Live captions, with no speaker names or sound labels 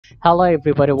Hello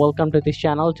everybody, welcome to this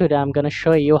channel. Today I'm gonna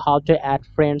show you how to add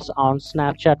friends on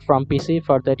Snapchat from PC.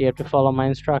 For that you have to follow my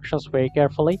instructions very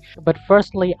carefully. But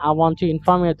firstly, I want to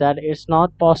inform you that it's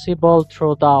not possible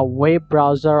through the web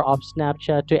browser of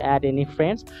Snapchat to add any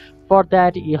friends. For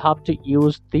that you have to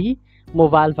use the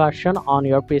mobile version on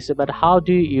your PC. But how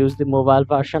do you use the mobile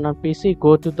version on PC?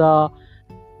 Go to the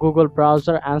Google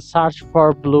browser and search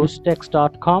for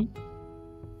bluestacks.com.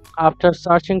 After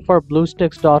searching for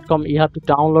bluestacks.com, you have to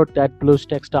download that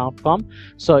bluestacks.com.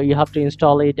 So you have to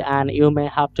install it, and you may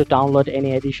have to download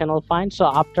any additional files. So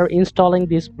after installing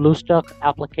this bluestacks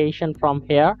application from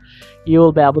here, you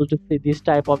will be able to see this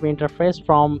type of interface.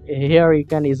 From here you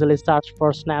can easily search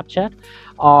for Snapchat,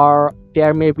 or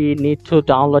there may be need to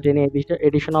download any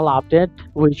additional update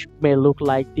which may look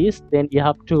like this. Then you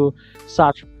have to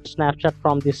search Snapchat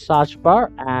from this search bar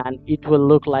and it will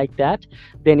look like that.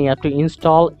 Then you have to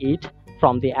install it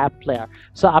from the app player.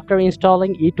 So after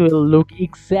installing, it will look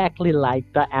exactly like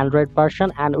the Android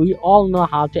version, and we all know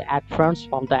how to add friends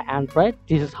from the Android.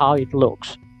 This is how it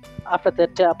looks. After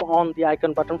that, tap on the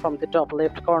icon button from the top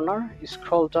left corner,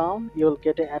 scroll down, you will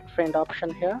get an add friend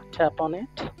option here. Tap on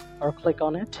it or click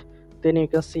on it. Then you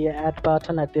can see an add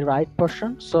button at the right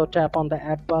portion. So tap on the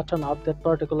add button of that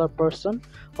particular person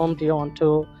whom do you want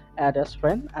to add as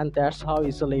friend, and that's how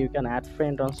easily you can add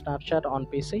friend on Snapchat on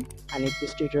PC. And if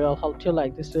this tutorial helped you,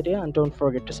 like this video and don't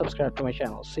forget to subscribe to my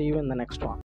channel. See you in the next one.